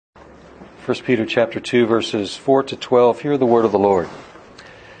1 Peter chapter 2, verses 4 to 12. Hear the word of the Lord.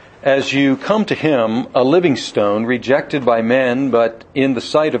 As you come to him, a living stone, rejected by men, but in the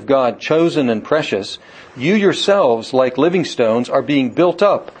sight of God, chosen and precious, you yourselves, like living stones, are being built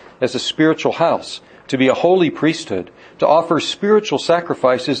up as a spiritual house, to be a holy priesthood, to offer spiritual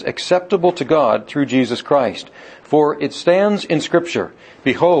sacrifices acceptable to God through Jesus Christ. For it stands in Scripture,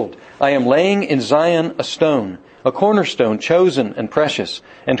 "Behold, I am laying in Zion a stone, a cornerstone chosen and precious,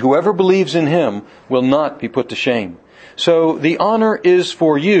 and whoever believes in him will not be put to shame." So the honor is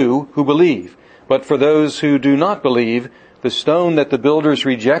for you who believe, but for those who do not believe, the stone that the builders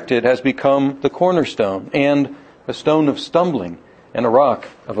rejected has become the cornerstone, and a stone of stumbling, and a rock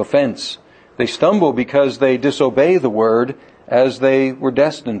of offense. They stumble because they disobey the word as they were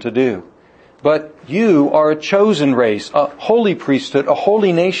destined to do. But you are a chosen race, a holy priesthood, a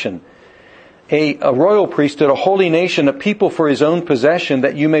holy nation, a royal priesthood, a holy nation, a people for his own possession,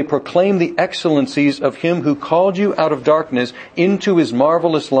 that you may proclaim the excellencies of him who called you out of darkness into his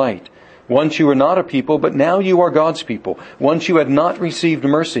marvelous light. Once you were not a people, but now you are God's people. Once you had not received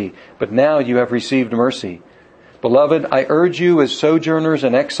mercy, but now you have received mercy. Beloved, I urge you as sojourners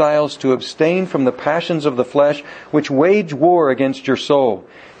and exiles to abstain from the passions of the flesh, which wage war against your soul.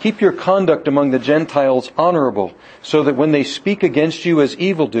 Keep your conduct among the Gentiles honorable, so that when they speak against you as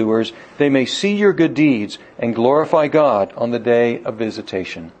evildoers, they may see your good deeds and glorify God on the day of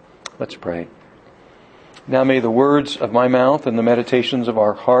visitation. Let's pray. Now may the words of my mouth and the meditations of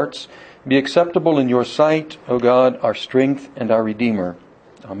our hearts be acceptable in your sight, O God, our strength and our Redeemer.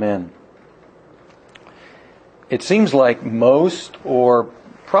 Amen. It seems like most, or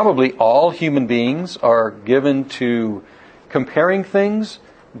probably all, human beings are given to comparing things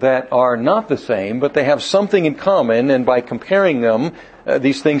that are not the same, but they have something in common, and by comparing them,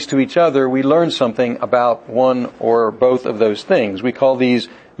 these things to each other, we learn something about one or both of those things. We call these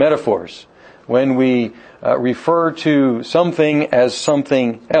metaphors. When we refer to something as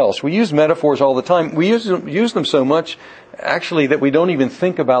something else. We use metaphors all the time. We use them so much, actually, that we don't even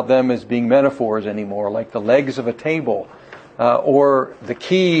think about them as being metaphors anymore, like the legs of a table. Or the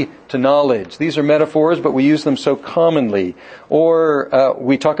key to knowledge. These are metaphors, but we use them so commonly. Or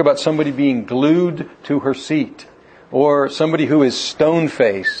we talk about somebody being glued to her seat. Or somebody who is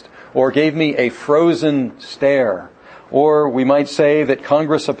stone-faced. Or gave me a frozen stare. Or we might say that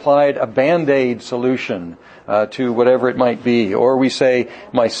Congress applied a Band-Aid solution to whatever it might be. Or we say,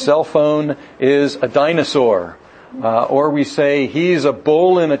 my cell phone is a dinosaur. Or we say, he's a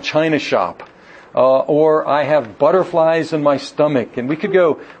bull in a china shop. Or I have butterflies in my stomach, and we could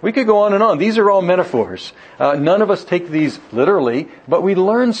go on and on. These are all metaphors. None of us take these literally, but we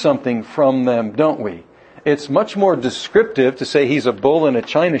learn something from them, don't we? It's much more descriptive to say he's a bull in a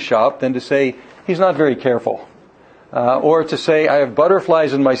china shop than to say he's not very careful. Or to say I have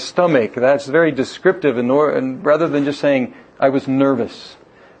butterflies in my stomach. That's very descriptive, and rather than just saying I was nervous.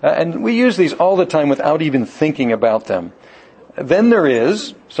 And we use these all the time without even thinking about them. Then there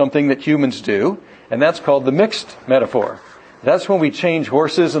is something that humans do, and that's called the mixed metaphor. That's when we change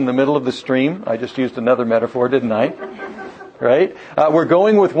horses in the middle of the stream. I just used another metaphor, didn't I? Right? We're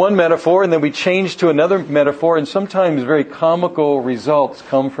going with one metaphor, and then we change to another metaphor, and sometimes very comical results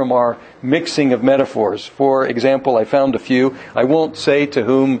come from our mixing of metaphors. For example, I found a few. I won't say to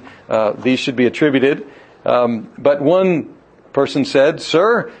whom these should be attributed, but one person said,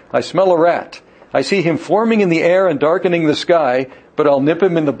 "Sir, I smell a rat. I see him forming in the air and darkening the sky, but I'll nip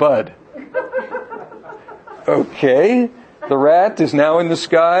him in the bud." Okay, the rat is now in the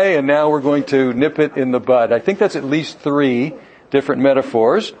sky, and now we're going to nip it in the bud. I think that's at least 3 different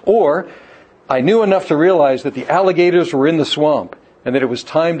metaphors. Or, I knew enough to realize that the alligators were in the swamp, and that it was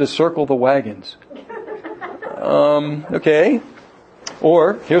time to circle the wagons. Okay.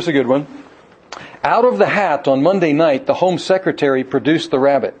 Or, here's a good one. Out of the hat on Monday night, the Home Secretary produced the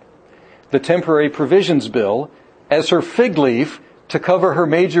rabbit, the temporary provisions bill, as her fig leaf to cover her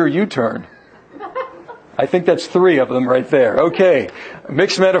major U-turn. I think that's 3 of them right there. Okay,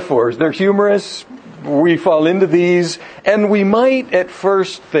 mixed metaphors. They're humorous. We fall into these. And we might at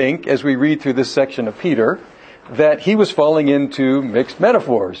first think, as we read through this section of Peter, that he was falling into mixed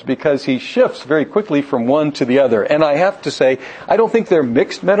metaphors because he shifts very quickly from one to the other. And I have to say, I don't think they're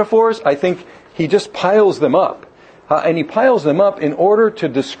mixed metaphors. I think he just piles them up. And he piles them up in order to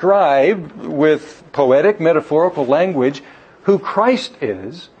describe with poetic, metaphorical language who Christ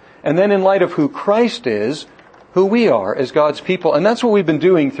is, and then in light of who Christ is, who we are as God's people. And that's what we've been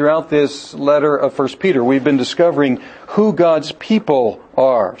doing throughout this letter of 1 Peter. We've been discovering who God's people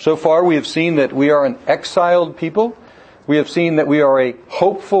are. So far we have seen that we are an exiled people. We have seen that we are a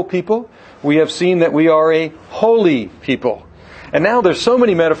hopeful people. We have seen that we are a holy people. And now there's so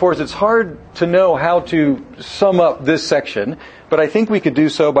many metaphors, it's hard to know how to sum up this section, but I think we could do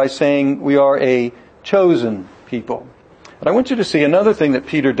so by saying we are a chosen people. And I want you to see another thing that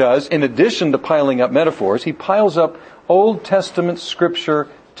Peter does, in addition to piling up metaphors, he piles up Old Testament scripture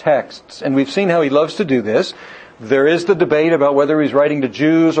texts. And we've seen how he loves to do this. There is the debate about whether he's writing to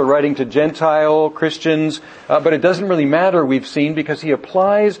Jews or writing to Gentile Christians, but it doesn't really matter, we've seen, because he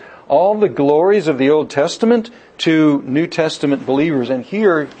applies all the glories of the Old Testament to New Testament believers. And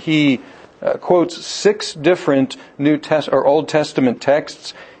here he quotes 6 different Old Testament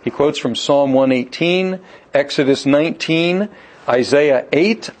texts. He quotes from Psalm 118, Exodus 19, Isaiah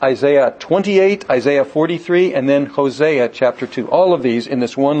 8, Isaiah 28, Isaiah 43, and then Hosea chapter 2. All of these in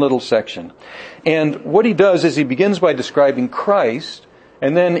this one little section. And what he does is he begins by describing Christ,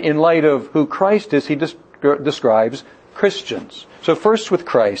 and then in light of who Christ is, he describes Christians. So first with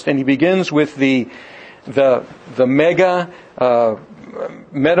Christ, and he begins with the mega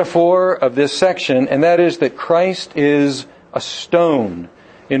metaphor of this section, and that is that Christ is a stone.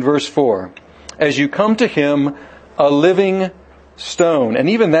 In verse 4, as you come to him, a living stone. And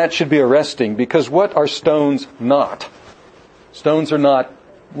even that should be arresting, because what are stones not? Stones are not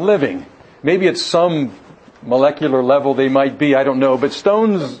living. Maybe at some molecular level they might be, I don't know, but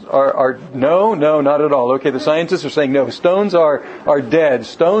stones are no, not at all. Okay, the scientists are saying no, stones are dead.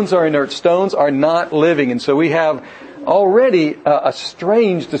 Stones are inert. Stones are not living. And so we have already a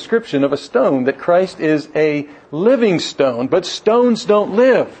strange description of a stone, that Christ is a living stone, but stones don't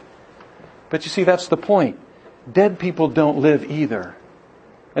live. But you see, that's the point. Dead people don't live either.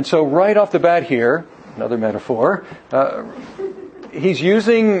 And so right off the bat here, another metaphor, he's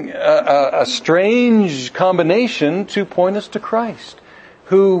using a strange combination to point us to Christ,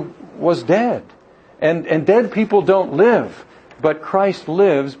 who was dead. And dead people don't live, but Christ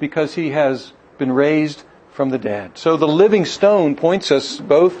lives because he has been raised from the dead. So the living stone points us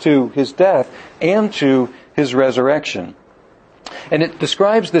both to his death and to his resurrection. And it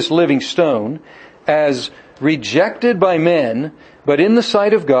describes this living stone as rejected by men, but in the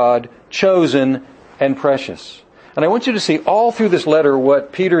sight of God, chosen and precious. And I want you to see all through this letter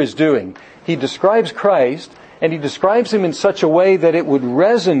what Peter is doing. He describes Christ, and he describes him in such a way that it would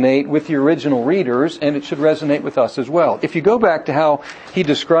resonate with the original readers, and it should resonate with us as well. If you go back to how he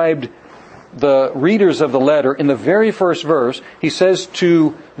described the readers of the letter, in the very first verse, he says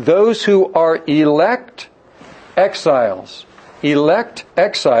to those who are elect exiles,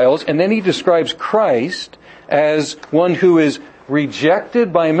 and then he describes Christ as one who is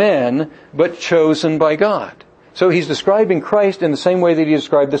rejected by men, but chosen by God. So he's describing Christ in the same way that he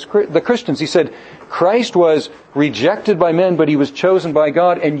described the Christians. He said, Christ was rejected by men, but he was chosen by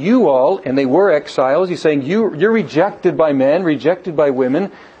God, and you all, and they were exiles, he's saying, you're rejected by men, rejected by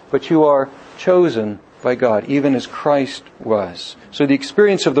women, but you are chosen by God, even as Christ was. So the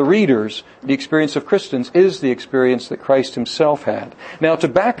experience of the readers, the experience of Christians, is the experience that Christ himself had. Now, to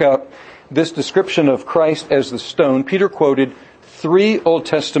back up this description of Christ as the stone, Peter quoted 3 Old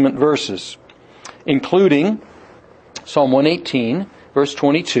Testament verses, including Psalm 118, verse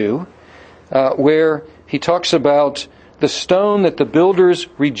 22, where he talks about the stone that the builders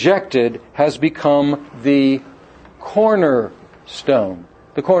rejected has become the cornerstone.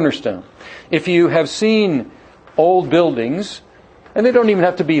 The cornerstone. If you have seen old buildings, and they don't even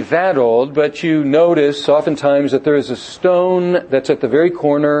have to be that old, but you notice oftentimes that there is a stone that's at the very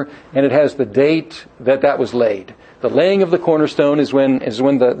corner, and it has the date that was laid. The laying of the cornerstone is when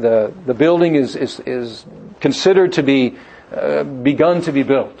the building is considered to be begun to be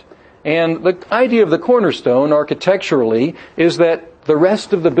built. And the idea of the cornerstone architecturally is that the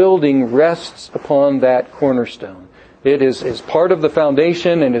rest of the building rests upon that cornerstone. It is part of the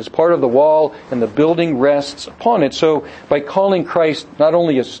foundation and is part of the wall, and the building rests upon it. So by calling Christ not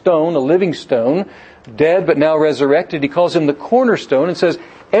only a stone, a living stone, dead but now resurrected, he calls him the cornerstone and says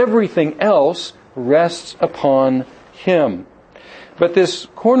everything else rests upon him. But this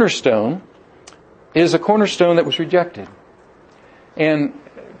cornerstone is a cornerstone that was rejected. And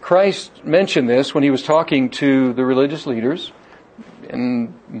Christ mentioned this when he was talking to the religious leaders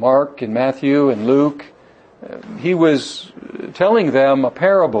in Mark and Matthew and Luke. He was telling them a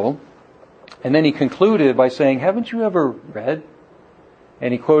parable, and then he concluded by saying, haven't you ever read?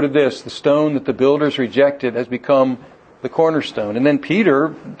 And he quoted this, the stone that the builders rejected has become the cornerstone. And then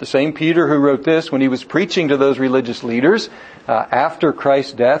Peter, the same Peter who wrote this, when he was preaching to those religious leaders after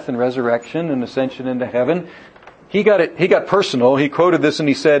Christ's death and resurrection and ascension into heaven, he got personal. He quoted this and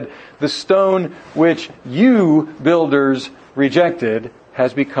he said, the stone which you builders rejected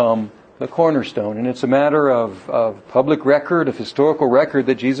has become the cornerstone. And it's a matter of public record, of historical record,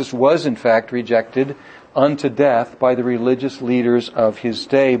 that Jesus was in fact rejected unto death by the religious leaders of his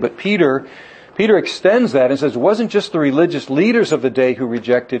day. But Peter extends that and says it wasn't just the religious leaders of the day who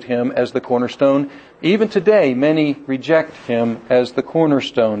rejected him as the cornerstone. Even today, many reject him as the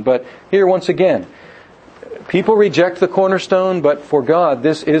cornerstone. But here, once again, people reject the cornerstone, but for God,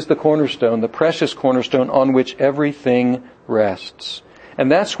 this is the cornerstone, the precious cornerstone on which everything rests.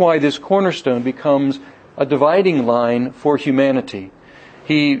 And that's why this cornerstone becomes a dividing line for humanity.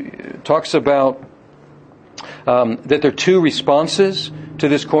 He talks about that there are two responses to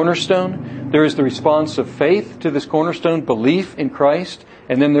this cornerstone. There is the response of faith to this cornerstone, belief in Christ,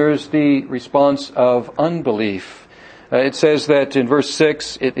 and then there is the response of unbelief. It says that in verse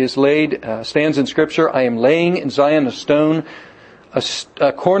 6, it is laid, stands in Scripture, I am laying in Zion a stone,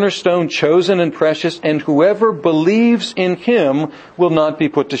 a cornerstone chosen and precious, and whoever believes in him will not be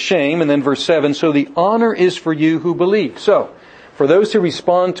put to shame. And then verse 7, so the honor is for you who believe. So, for those who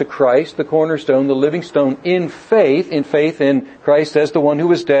respond to Christ, the cornerstone, the living stone, in faith in Christ as the one who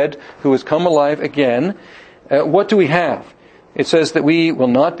was dead, who has come alive again, what do we have? It says that we will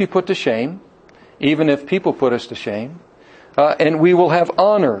not be put to shame, even if people put us to shame. And we will have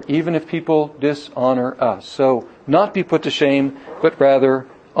honor, even if people dishonor us. So, not be put to shame, but rather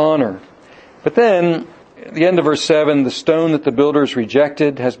honor. But then, at the end of verse 7, the stone that the builders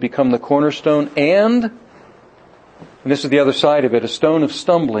rejected has become the cornerstone, and this is the other side of it, a stone of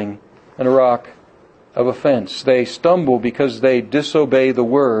stumbling and a rock of offense. They stumble because they disobey the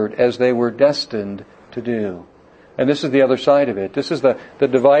word as they were destined to do. And this is the other side of it. This is the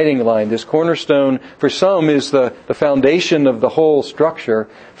dividing line. This cornerstone, for some, is the foundation of the whole structure.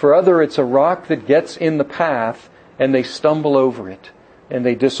 For other, it's a rock that gets in the path, and they stumble over it, and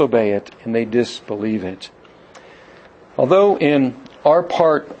they disobey it, and they disbelieve it. Although in our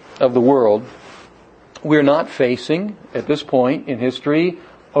part of the world, we're not facing, at this point in history,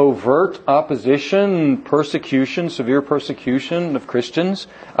 overt opposition, persecution, severe persecution of Christians,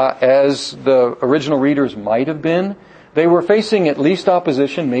 as the original readers might have been. They were facing at least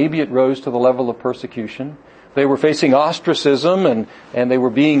opposition. Maybe it rose to the level of persecution. They were facing ostracism, and they were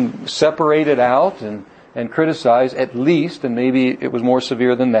being separated out and criticized at least, and maybe it was more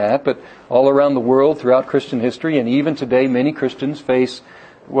severe than that. But all around the world, throughout Christian history, and even today, many Christians face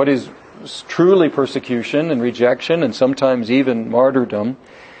what is truly persecution and rejection, and sometimes even martyrdom.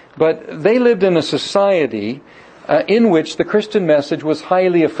 But they lived in a society in which the Christian message was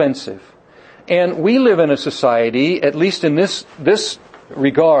highly offensive. And we live in a society, at least in this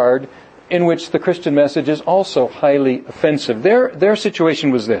regard, in which the Christian message is also highly offensive. Their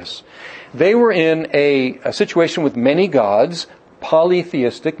situation was this. They were in a situation with many gods,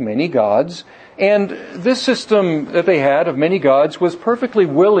 polytheistic, many gods. And this system that they had of many gods was perfectly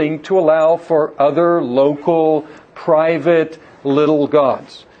willing to allow for other local, private, little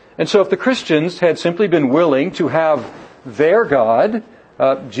gods. And so if the Christians had simply been willing to have their God,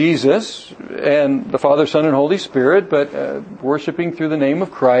 Jesus, and the Father, Son, and Holy Spirit, but worshiping through the name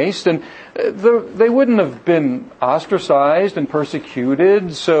of Christ, and they wouldn't have been ostracized and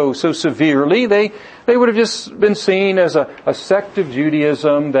persecuted so severely. They would have just been seen as a sect of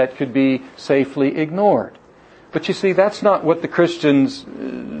Judaism that could be safely ignored. But you see, that's not what the Christians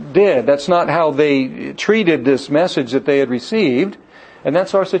did. That's not how they treated this message that they had received. And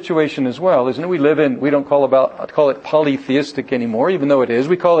that's our situation as well, isn't it? We don't call it polytheistic anymore, even though it is.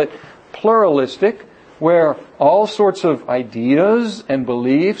 We call it pluralistic, where all sorts of ideas and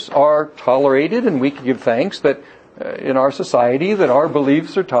beliefs are tolerated, and we can give thanks that in our society that our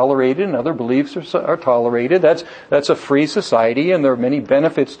beliefs are tolerated and other beliefs are tolerated. That's a free society, and there are many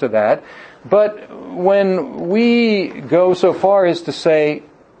benefits to that. But when we go so far as to say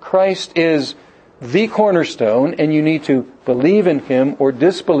Christ is the cornerstone, and you need to believe in Him or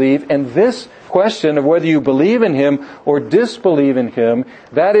disbelieve. And this question of whether you believe in Him or disbelieve in Him,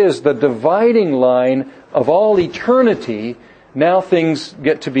 that is the dividing line of all eternity. Now things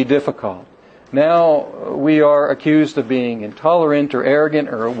get to be difficult. Now we are accused of being intolerant or arrogant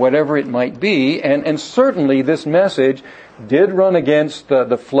or whatever it might be. And certainly this message did run against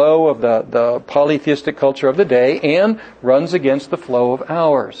the flow of the polytheistic culture of the day, and runs against the flow of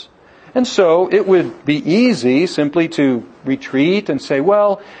ours. And so it would be easy simply to retreat and say,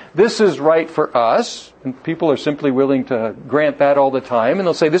 well, this is right for us. And people are simply willing to grant that all the time. And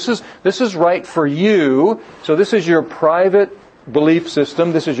they'll say, this is right for you. So this is your private belief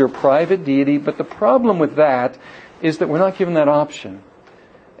system. This is your private deity. But the problem with that is that we're not given that option.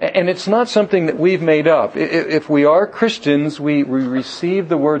 And it's not something that we've made up. If we are Christians, we receive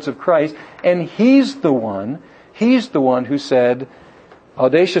the words of Christ. And He's the one who said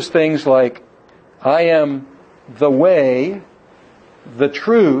audacious things like, I am the way, the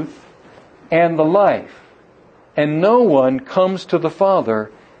truth, and the life. and no one comes to the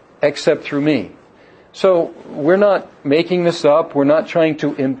Father except through me. So we're not making this up. We're not trying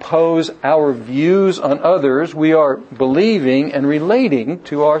to impose our views on others. We are believing and relating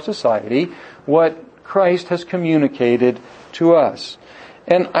to our society what Christ has communicated to us.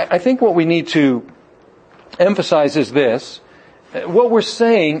 And I think what we need to emphasize is this. What we're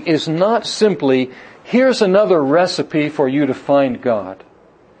saying is not simply, here's another recipe for you to find God.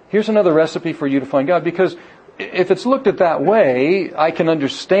 Here's another recipe for you to find God. Because if it's looked at that way, I can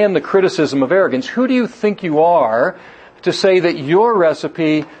understand the criticism of arrogance. Who do you think you are to say that your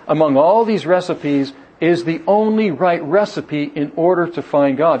recipe, among all these recipes, is the only right recipe in order to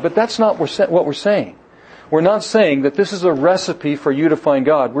find God? But that's not what we're saying. We're not saying that this is a recipe for you to find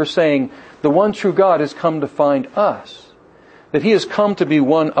God. We're saying the one true God has come to find us. That He has come to be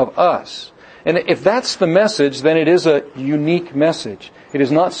one of us. And if that's the message, then it is a unique message. It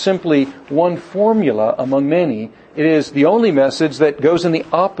is not simply one formula among many. It is the only message that goes in the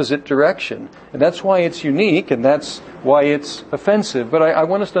opposite direction. And that's why it's unique, and that's why it's offensive. But I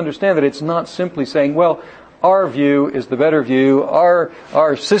want us to understand that it's not simply saying, well, our view is the better view,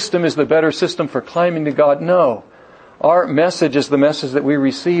 our system is the better system for climbing to God. No. Our message is the message that we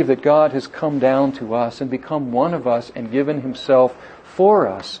receive, that God has come down to us and become one of us and given Himself for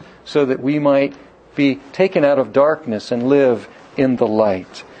us so that we might be taken out of darkness and live in the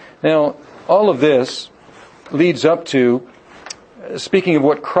light. Now, all of this leads up to, speaking of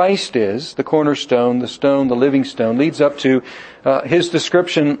what Christ is, the cornerstone, the stone, the living stone, leads up to His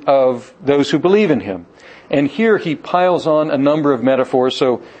description of those who believe in Him. And here He piles on a number of metaphors.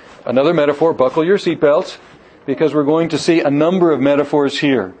 So, another metaphor, buckle your seatbelts, because we're going to see a number of metaphors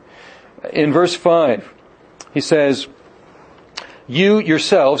here. In verse 5, He says, you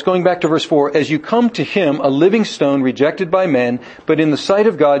yourselves, going back to verse 4, as you come to Him, a living stone rejected by men, but in the sight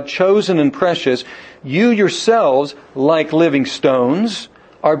of God chosen and precious, you yourselves, like living stones,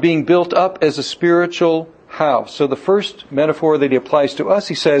 are being built up as a spiritual house. So the first metaphor that He applies to us,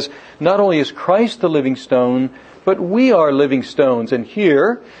 He says, not only is Christ the living stone, but we are living stones. And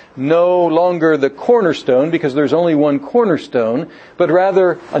here, no longer the cornerstone, because there's only one cornerstone, but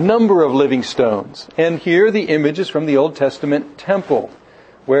rather a number of living stones. And here the image is from the Old Testament temple,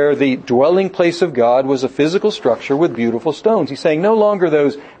 where the dwelling place of God was a physical structure with beautiful stones. He's saying no longer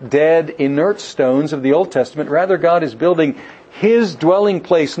those dead, inert stones of the Old Testament. Rather, God is building His dwelling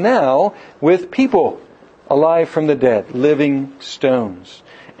place now with people alive from the dead, living stones.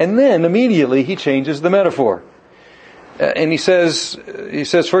 And then immediately He changes the metaphor. And he says,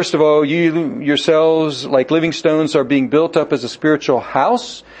 first of all, you yourselves, like living stones, are being built up as a spiritual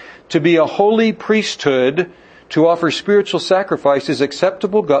house to be a holy priesthood, to offer spiritual sacrifices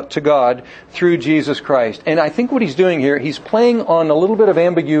acceptable to God through Jesus Christ. And I think what he's doing here, he's playing on a little bit of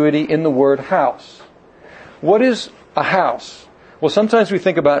ambiguity in the word house. What is a house? Well, sometimes we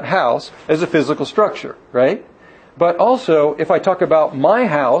think about house as a physical structure, right? But also, if I talk about my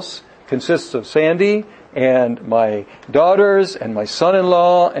house, consists of Sandy and my daughters and my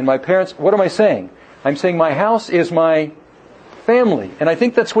son-in-law and my parents. What am I saying? I'm saying my house is my family. And I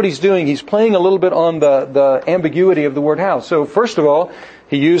think that's what he's doing. He's playing a little bit on the ambiguity of the word house. So first of all,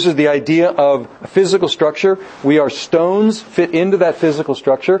 he uses the idea of a physical structure. We are stones, fit into that physical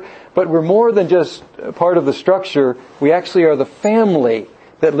structure. But we're more than just part of the structure. We actually are the family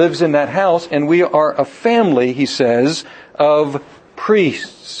that lives in that house. And we are a family, he says, of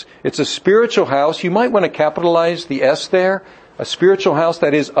priests. It's a spiritual house. You might want to capitalize the S there. A spiritual house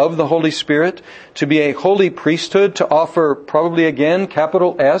that is of the Holy Spirit. To be a holy priesthood. To offer, probably again,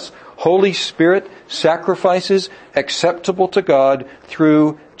 capital S, Holy Spirit sacrifices acceptable to God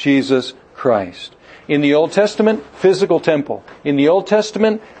through Jesus Christ. In the Old Testament, physical temple. In the Old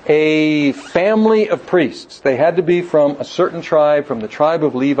Testament, a family of priests. They had to be from a certain tribe, from the tribe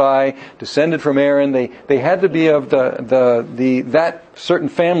of Levi, descended from Aaron. They had to be of that certain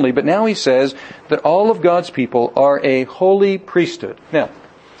family. But now he says that all of God's people are a holy priesthood. Now,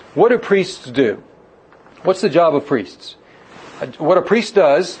 what do priests do? What's the job of priests? What a priest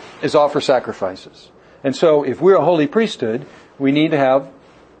does is offer sacrifices. And so if we're a holy priesthood, we need to have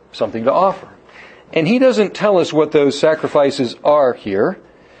something to offer. And he doesn't tell us what those sacrifices are here.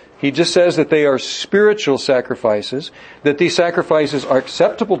 He just says that they are spiritual sacrifices, that these sacrifices are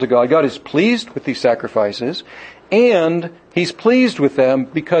acceptable to God. God is pleased with these sacrifices, and He's pleased with them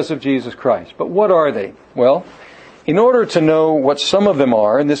because of Jesus Christ. But what are they? Well, in order to know what some of them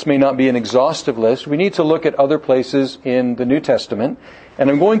are, and this may not be an exhaustive list, we need to look at other places in the New Testament. And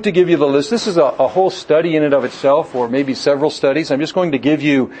I'm going to give you the list. This is a whole study in and of itself, or maybe several studies. I'm just going to give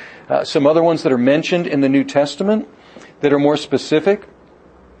you some other ones that are mentioned in the New Testament that are more specific.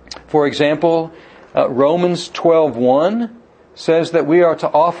 For example, Romans 12:1 says that we are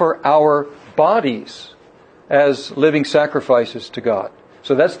to offer our bodies as living sacrifices to God.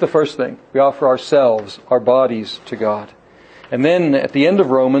 So that's the first thing. We offer ourselves, our bodies to God. And then at the end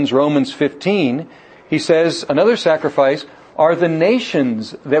of Romans 15, he says another sacrifice are the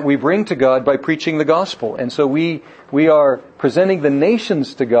nations that we bring to God by preaching the gospel. And so we are presenting the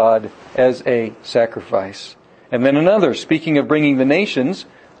nations to God as a sacrifice. And then another, speaking of bringing the nations,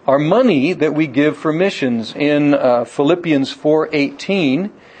 our money that we give for missions. In Philippians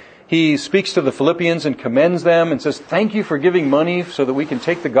 4:18, he speaks to the Philippians and commends them and says, thank you for giving money so that we can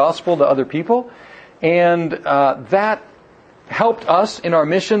take the gospel to other people. And that helped us in our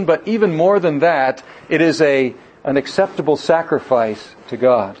mission, but even more than that, it is an acceptable sacrifice to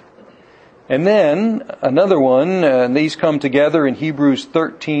God. And then another one, and these come together in Hebrews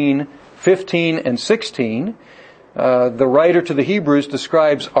 13, 15, and 16. The writer to the Hebrews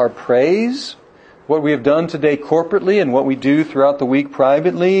describes our praise, what we have done today corporately and what we do throughout the week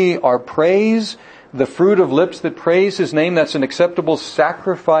privately. Our praise, the fruit of lips that praise His name, that's an acceptable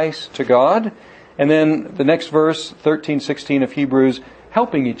sacrifice to God. And then the next verse, 13, 16 of Hebrews,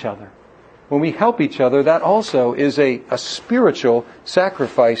 helping each other. When we help each other, that also is a spiritual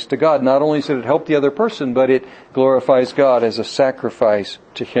sacrifice to God. Not only does it help the other person, but it glorifies God as a sacrifice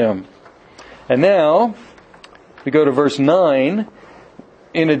to Him. And now, we go to verse 9.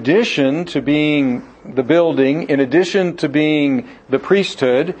 In addition to being the building, in addition to being the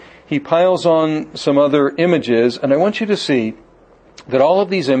priesthood, he piles on some other images. And I want you to see that all of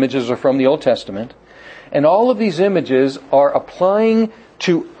these images are from the Old Testament. And all of these images are applying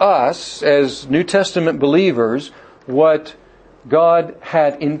to us as New Testament believers what God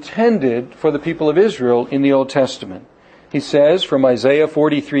had intended for the people of Israel in the Old Testament. He says from Isaiah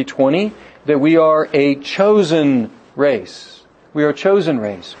 43:20 that we are a chosen race. We are a chosen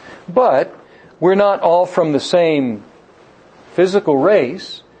race. But we're not all from the same physical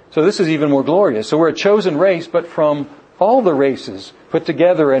race. So this is even more glorious. So we're a chosen race, but from all the races put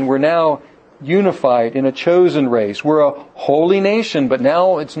together, and we're now unified in a chosen race. We're a holy nation, but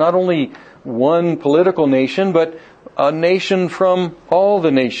now it's not only one political nation, but a nation from all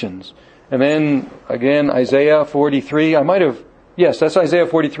the nations. And then, again, Isaiah 43. Yes, that's Isaiah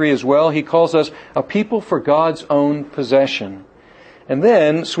 43 as well. He calls us a people for God's own possession. And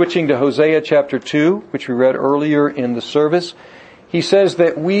then, switching to Hosea chapter 2, which we read earlier in the service, he says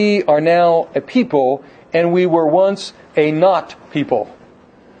that we are now a people, and we were once a not people.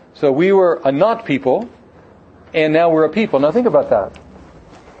 So we were a not people, and now we're a people. Now think about that.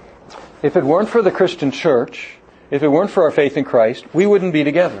 If it weren't for the Christian church, if it weren't for our faith in Christ, we wouldn't be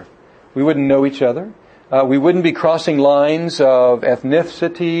together. We wouldn't know each other. We wouldn't be crossing lines of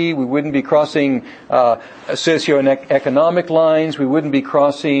ethnicity. We wouldn't be crossing socioeconomic lines. We wouldn't be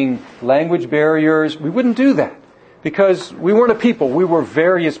crossing language barriers. We wouldn't do that because we weren't a people. We were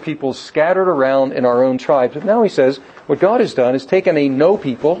various people scattered around in our own tribes. But now he says what God has done is taken a no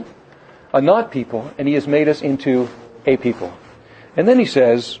people, a not people, and He has made us into a people. And then he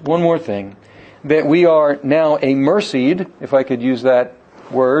says one more thing, that we are now a mercied, if I could use that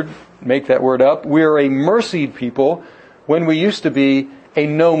word, make that word up. We are a mercied people when we used to be a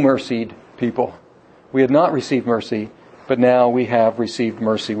no-mercied people. We had not received mercy, but now we have received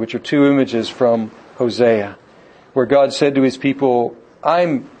mercy, which are two images from Hosea, where God said to His people,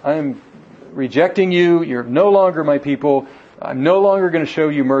 I'm rejecting you. You're no longer my people. I'm no longer going to show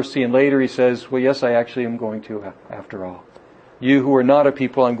you mercy. And later He says, well, yes, I actually am going to after all. You who are not a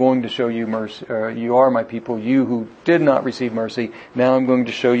people, I'm going to show you mercy. You are my people. You who did not receive mercy, now I'm going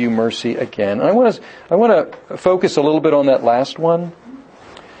to show you mercy again. And I want to focus a little bit on that last one,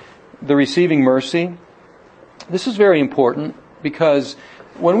 the receiving mercy. This is very important because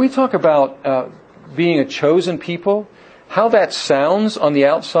when we talk about being a chosen people, how that sounds on the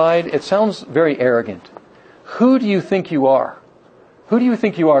outside, it sounds very arrogant. Who do you think you are? Who do you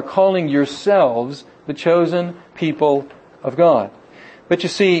think you are calling yourselves the chosen people of God? But you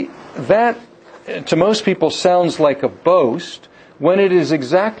see, that to most people sounds like a boast when it is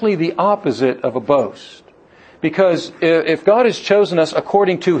exactly the opposite of a boast. Because if God has chosen us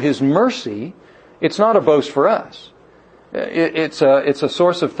according to His mercy, it's not a boast for us. It's a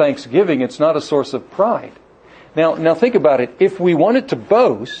source of thanksgiving. It's not a source of pride. Now think about it. If we wanted to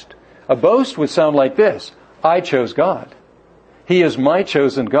boast, a boast would sound like this: I chose God. He is my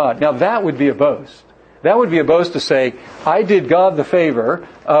chosen God. Now that would be a boast. That would be a boast to say, I did God the favor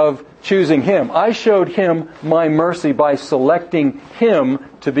of choosing Him. I showed Him my mercy by selecting Him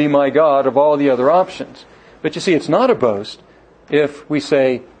to be my God of all the other options. But you see, it's not a boast if we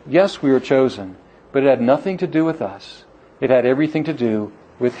say, yes, we were chosen, but it had nothing to do with us. It had everything to do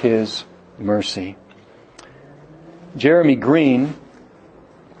with His mercy. Jeremy Green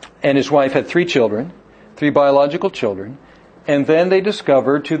and his wife had 3 children, 3 biological children, and then they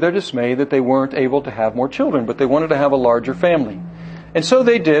discovered, to their dismay, that they weren't able to have more children, but they wanted to have a larger family. And so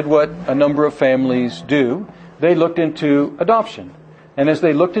they did what a number of families do. They looked into adoption. And as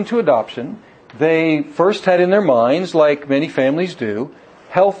they looked into adoption, they first had in their minds, like many families do,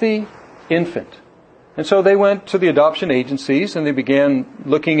 healthy infant. And so they went to the adoption agencies and they began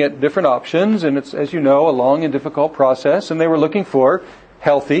looking at different options. And it's, as you know, a long and difficult process. And they were looking for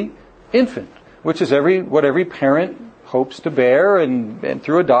healthy infant, which is what every parent hopes to bear, and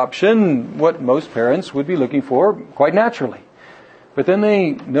through adoption, what most parents would be looking for quite naturally. But then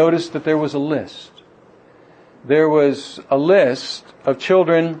they noticed that there was a list. There was a list of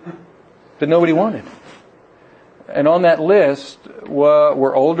children that nobody wanted. And on that list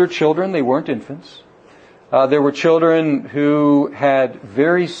were older children. They weren't infants. There were children who had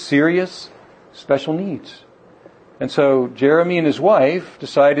very serious special needs. And so Jeremy and his wife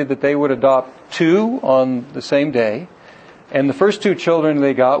decided that they would adopt 2 on the same day. And the first 2 children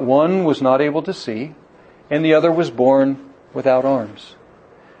they got, one was not able to see, and the other was born without arms.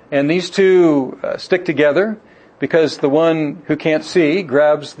 And these 2 stick together because the one who can't see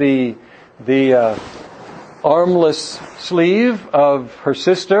grabs the armless sleeve of her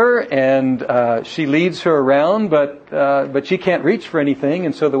sister, and she leads her around, but she can't reach for anything,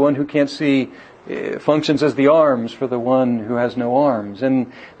 and so the one who can't see functions as the arms for the one who has no arms.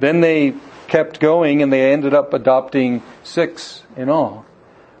 And then they kept going, and they ended up adopting 6 in all.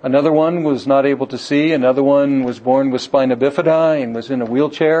 Another one was not able to see. Another one was born with spina bifida and was in a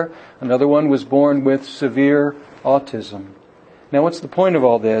wheelchair. Another one was born with severe autism. Now, what's the point of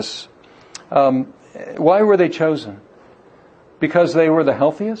all this? Why were they chosen? Because they were the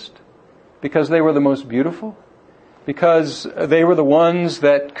healthiest? Because they were the most beautiful? Because they were the ones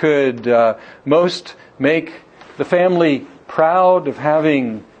that could most make the family proud of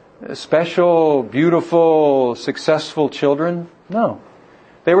having special, beautiful, successful children? No.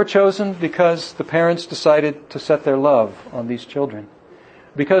 They were chosen because the parents decided to set their love on these children.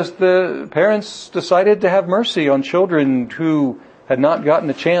 Because the parents decided to have mercy on children who had not gotten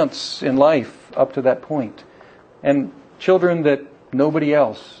a chance in life up to that point. And children that nobody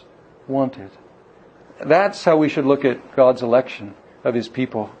else wanted. That's how we should look at God's election of His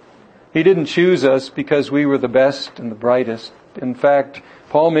people. He didn't choose us because we were the best and the brightest. In fact,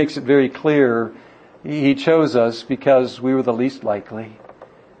 Paul makes it very clear He chose us because we were the least likely.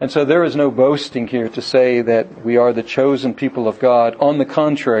 And so there is no boasting here to say that we are the chosen people of God. On the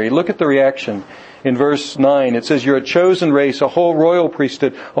contrary, look at the reaction. In verse 9, it says, "You're a chosen race, a whole royal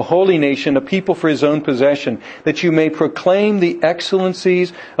priesthood, a holy nation, a people for His own possession, that you may proclaim the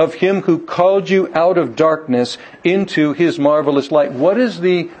excellencies of Him who called you out of darkness into His marvelous light." What is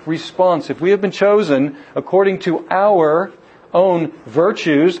the response? If we have been chosen according to our own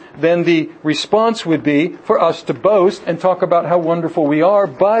virtues, then the response would be for us to boast and talk about how wonderful we are.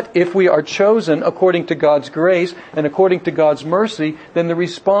 But if we are chosen according to God's grace and according to God's mercy, then the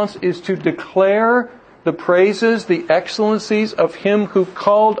response is to declare the praises, the excellencies of Him who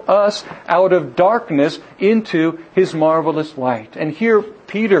called us out of darkness into His marvelous light. And here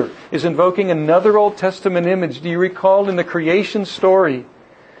Peter is invoking another Old Testament image. Do you recall in the creation story,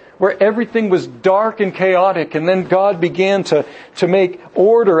 where everything was dark and chaotic, and then God began to make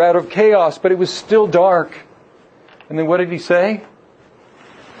order out of chaos, but it was still dark. And then what did He say?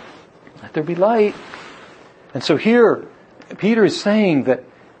 Let there be light. And so here, Peter is saying that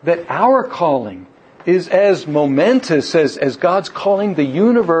our calling is as momentous as God's calling the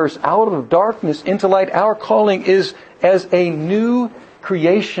universe out of darkness into light. Our calling is as a new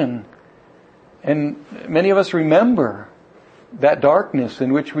creation. And many of us remember that darkness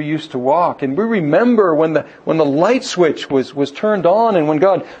in which we used to walk. And we remember when the light switch was turned on, and when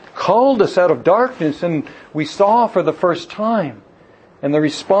God called us out of darkness and we saw for the first time. And the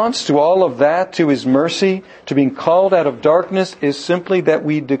response to all of that, to His mercy, to being called out of darkness, is simply that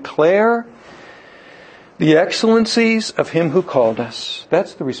we declare the excellencies of Him who called us.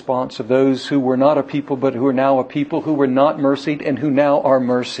 That's the response of those who were not a people, but who are now a people, who were not mercied and who now are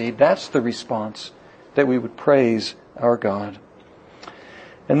mercied. That's the response, that we would praise our God.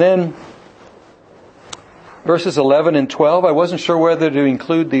 And then verses 11 and 12, I wasn't sure whether to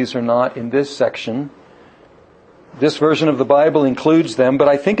include these or not in this section. This version of the Bible includes them, but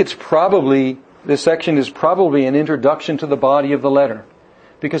I think this section is probably an introduction to the body of the letter.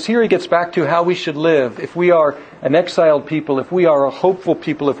 Because here he gets back to how we should live. If we are an exiled people, if we are a hopeful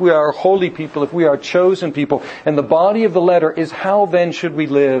people, if we are a holy people, if we are a chosen people. And the body of the letter is how then should we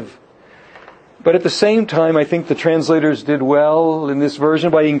live? But at the same time, I think the translators did well in this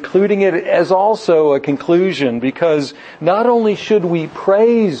version by including it as also a conclusion, because not only should we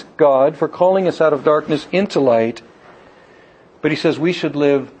praise God for calling us out of darkness into light, but he says we should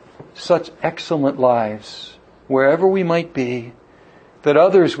live such excellent lives wherever we might be, that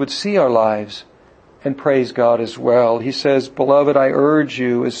others would see our lives and praise God as well. He says, "Beloved, I urge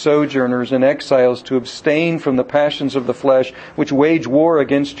you as sojourners and exiles to abstain from the passions of the flesh, which wage war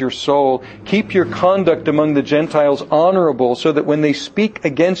against your soul. Keep your conduct among the Gentiles honorable, so that when they speak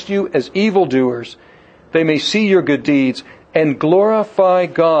against you as evildoers, they may see your good deeds and glorify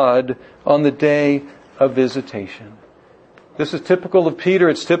God on the day of visitation." This is typical of Peter,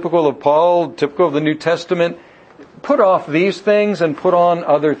 it's typical of Paul, typical of the New Testament. Put off these things and put on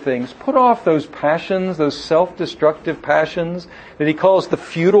other things. Put off those passions, those self-destructive passions that he calls the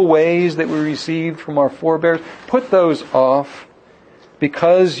futile ways that we received from our forebears. Put those off,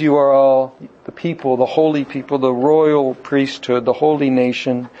 because you are all the people, the holy people, the royal priesthood, the holy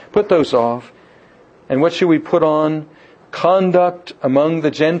nation. Put those off. And what should we put on? Conduct among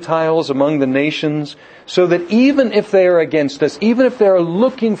the Gentiles, among the nations, so that even if they are against us, even if they are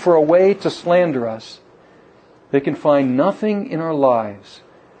looking for a way to slander us, they can find nothing in our lives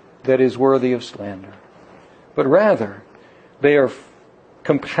that is worthy of slander. But rather, they are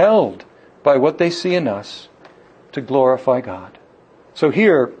compelled by what they see in us to glorify God. So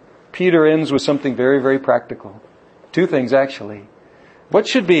here, Peter ends with something very, very practical. Two things, actually. What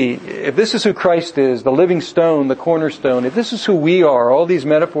should be, if this is who Christ is, the living stone, the cornerstone, if this is who we are, all these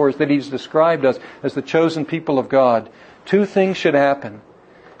metaphors that he's described us as the chosen people of God, two things should happen.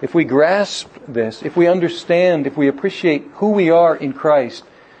 If we grasp this, if we understand, if we appreciate who we are in Christ,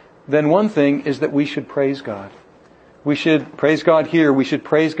 then one thing is that we should praise God. We should praise God here. We should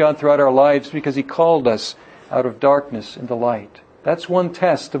praise God throughout our lives, because he called us out of darkness into light. That's one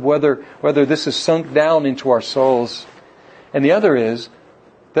test of whether this is sunk down into our souls. And the other is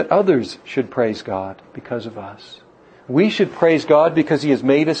that others should praise God because of us. We should praise God because he has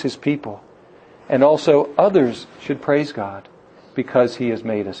made us his people. And also others should praise God because he has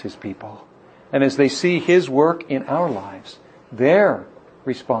made us his people. And as they see his work in our lives, their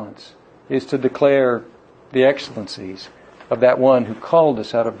response is to declare the excellencies of that one who called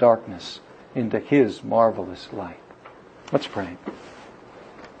us out of darkness into his marvelous light. Let's pray.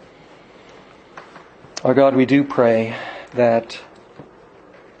 Our God, we do pray that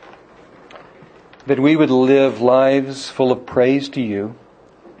we would live lives full of praise to you,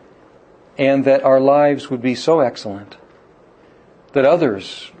 and that our lives would be so excellent that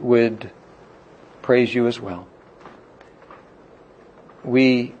others would praise you as well.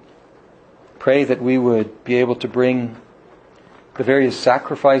 We pray that we would be able to bring the various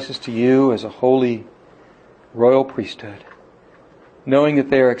sacrifices to you as a holy royal priesthood, knowing that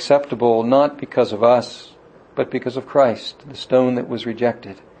they are acceptable not because of us, but because of Christ, the stone that was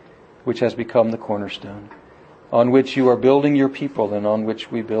rejected, which has become the cornerstone, on which you are building your people and on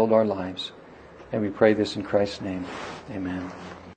which we build our lives. And we pray this in Christ's name. Amen.